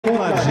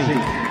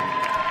KOTLARIK.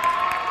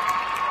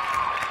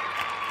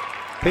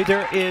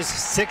 Petr is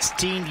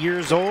 16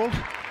 years old.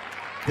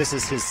 This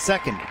is his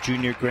second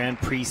Junior Grand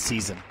Prix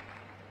season.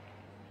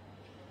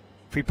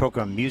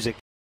 Pre-program music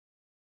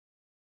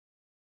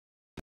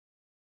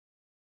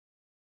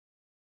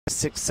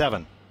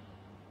 6-7.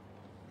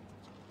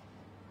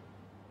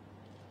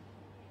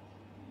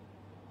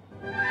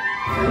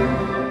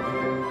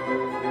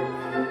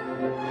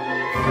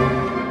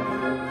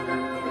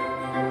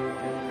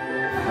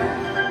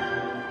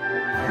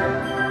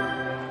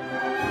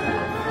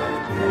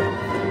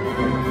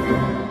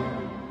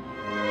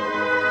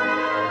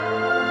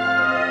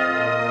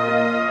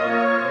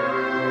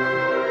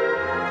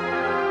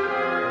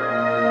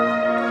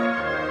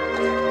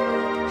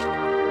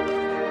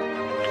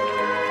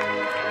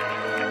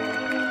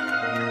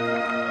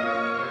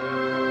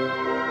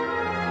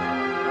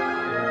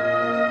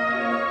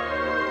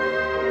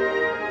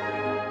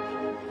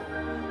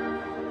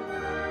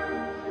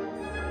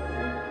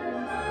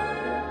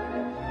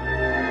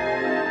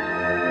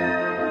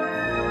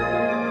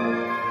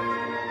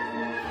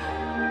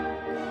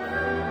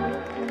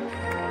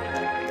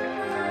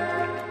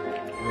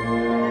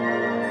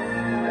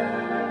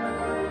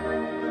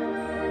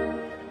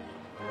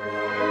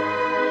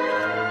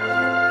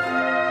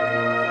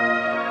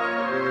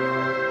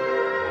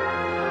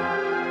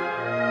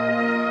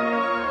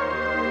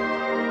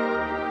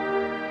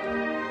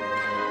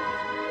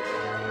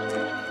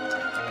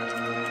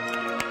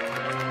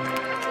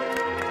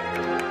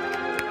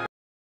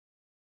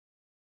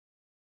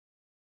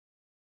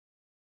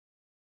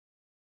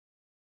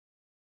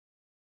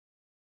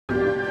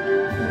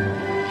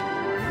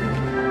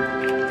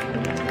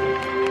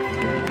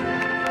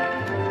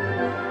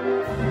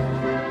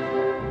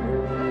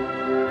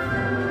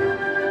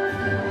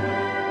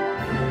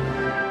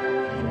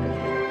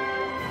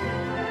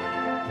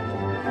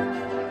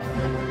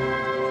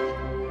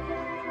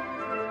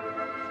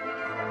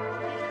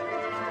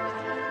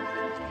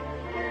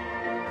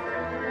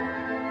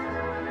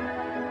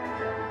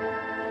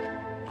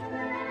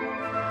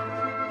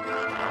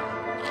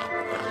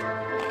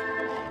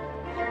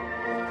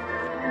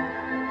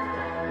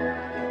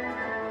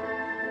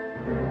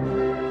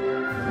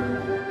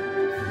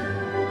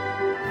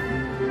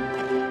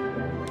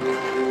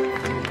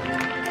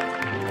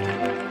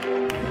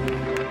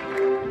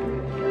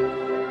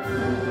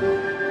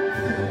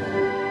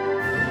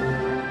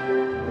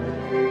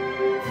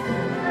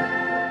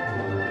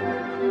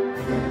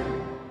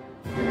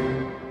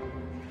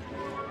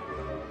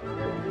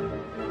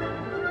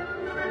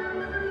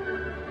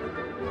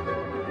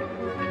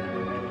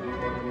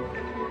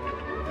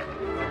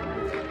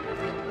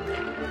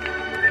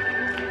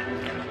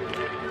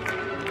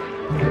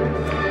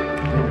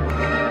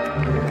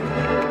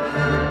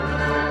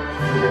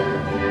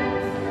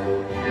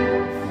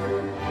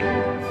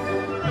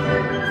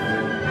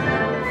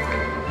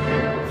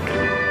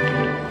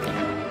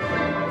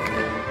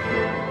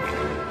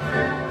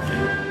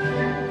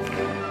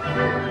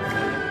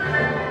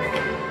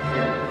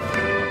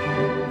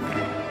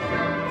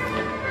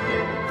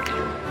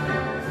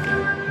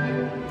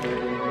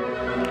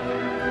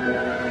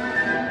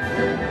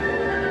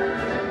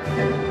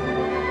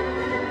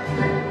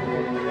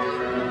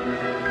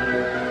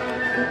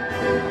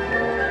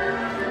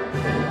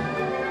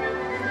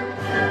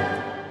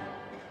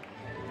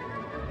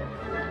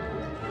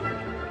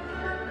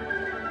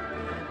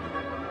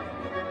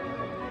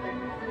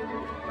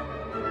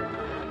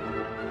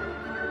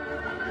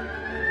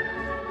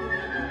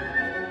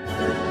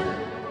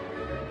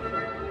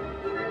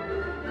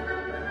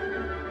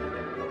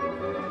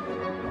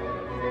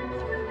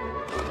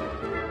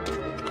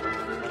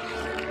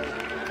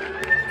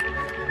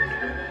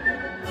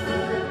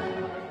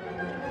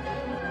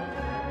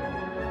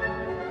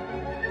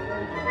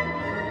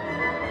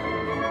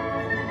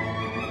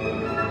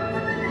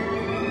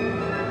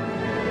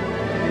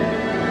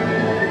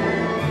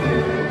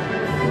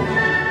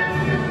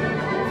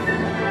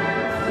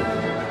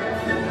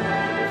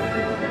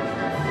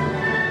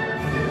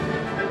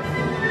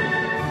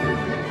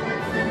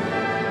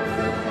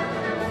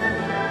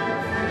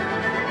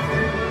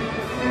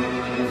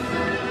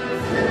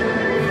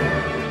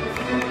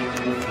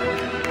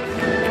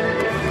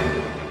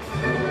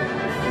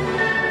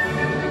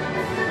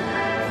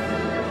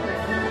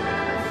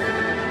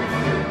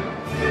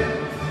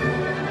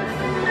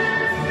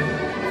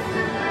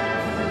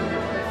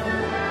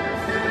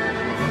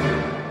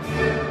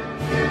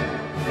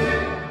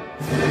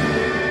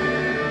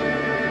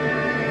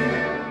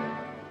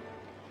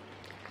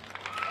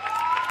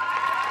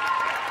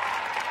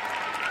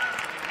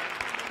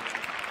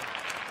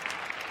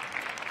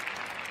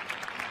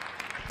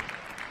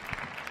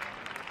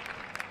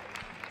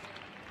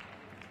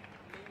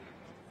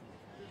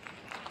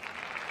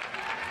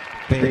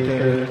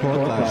 Petr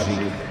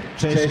KOTLARIK,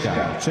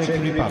 Czech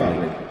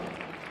Republic.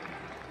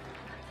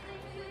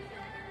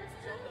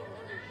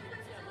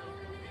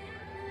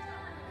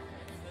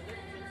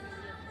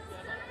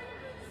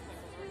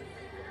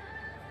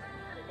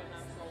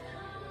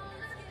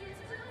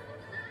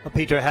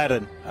 Well, Petr had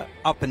an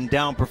up and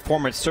down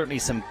performance, certainly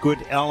some good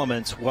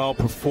elements, well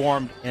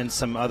performed, and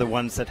some other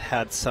ones that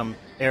had some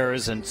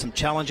errors and some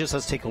challenges.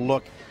 Let's take a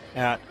look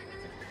at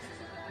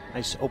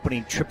nice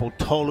opening triple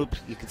toe loop.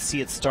 You can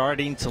see it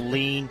starting to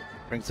lean,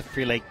 brings the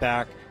free leg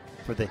back.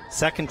 For the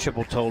second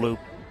triple toe loop,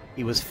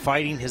 he was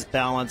fighting his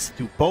balance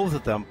through both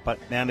of them, but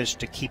managed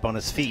to keep on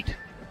his feet.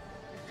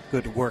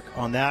 Good work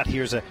on that.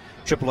 Here's a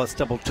triple S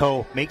double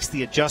toe, makes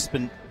the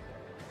adjustment,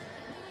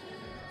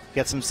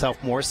 gets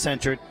himself more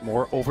centered,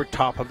 more over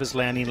top of his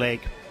landing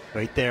leg,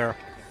 right there,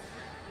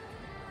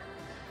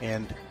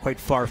 and quite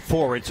far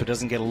forward, so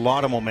doesn't get a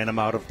lot of momentum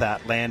out of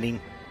that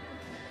landing.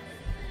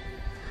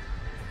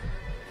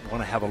 You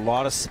want to have a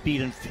lot of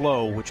speed and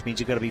flow, which means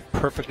you've got to be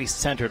perfectly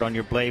centered on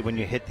your blade when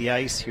you hit the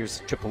ice.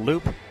 Here's a triple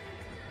loop.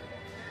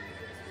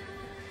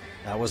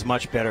 That was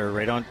much better,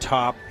 right on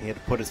top. He had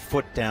to put his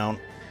foot down.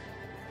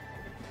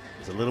 He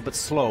was a little bit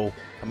slow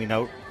coming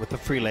out with the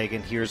free leg,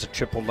 and here's a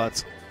triple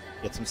Lutz.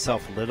 Gets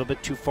himself a little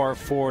bit too far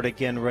forward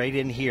again right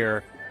in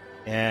here,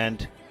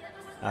 and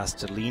has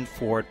to lean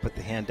forward, put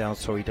the hand down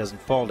so he doesn't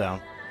fall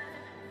down.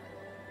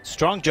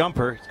 Strong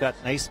jumper. He's got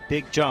nice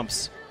big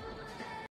jumps.